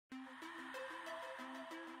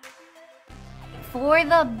for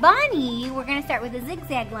the bunny, we're going to start with a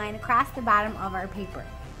zigzag line across the bottom of our paper.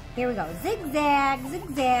 Here we go. Zigzag,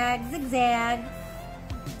 zigzag, zigzag.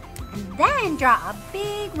 And then draw a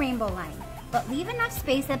big rainbow line, but leave enough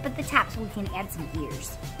space up at the top so we can add some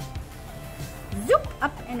ears. Zoop,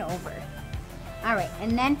 up and over. All right,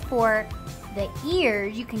 and then for the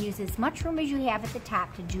ears, you can use as much room as you have at the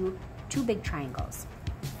top to do 2 big triangles.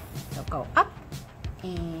 So go up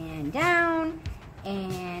and down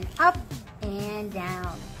and up and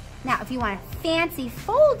down. Now, if you want a fancy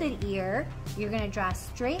folded ear, you're going to draw a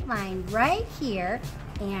straight line right here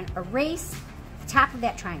and erase the top of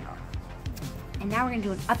that triangle. And now we're going to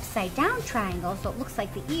do an upside down triangle so it looks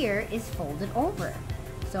like the ear is folded over.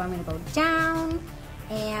 So I'm going to go down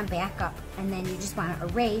and back up, and then you just want to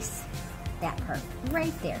erase that part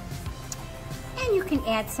right there. And you can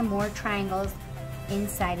add some more triangles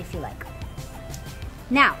inside if you like.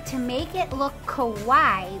 Now, to make it look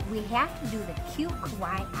kawaii, we have to do the cute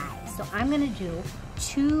kawaii eyes. So I'm going to do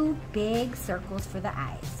 2 big circles for the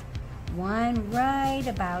eyes. One right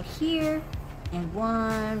about here and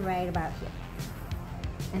one right about here.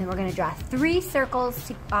 And then we're going to draw 3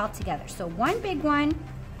 circles all together. So 1 big one,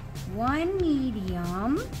 1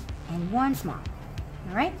 medium, and 1 small.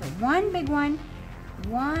 All right, so 1 big one,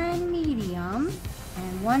 1 medium,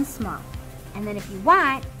 and 1 small. And then if you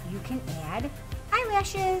want, you can add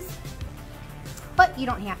eyelashes, but you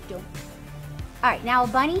don't have to. All right, now a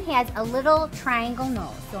bunny has a little triangle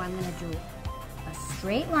nose. So I'm going to do a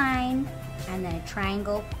straight line and then a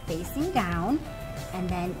triangle facing down. And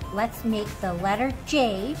then let's make the letter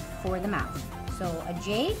J for the mouth. So a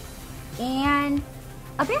J and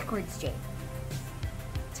a backwards J.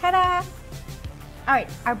 Ta-da! All right,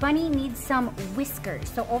 our bunny needs some whiskers.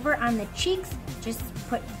 So over on the cheeks, just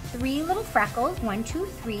put 3 little freckles. 1, 2,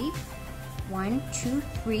 3. 1, 2,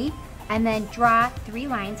 3. And then draw 3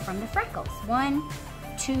 lines from the freckles. 1,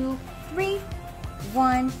 2, 3.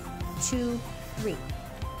 1, 2, 3.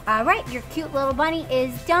 All right, your cute little bunny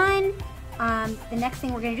is done. The next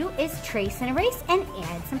thing we're going to do is trace and erase and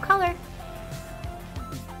add some color.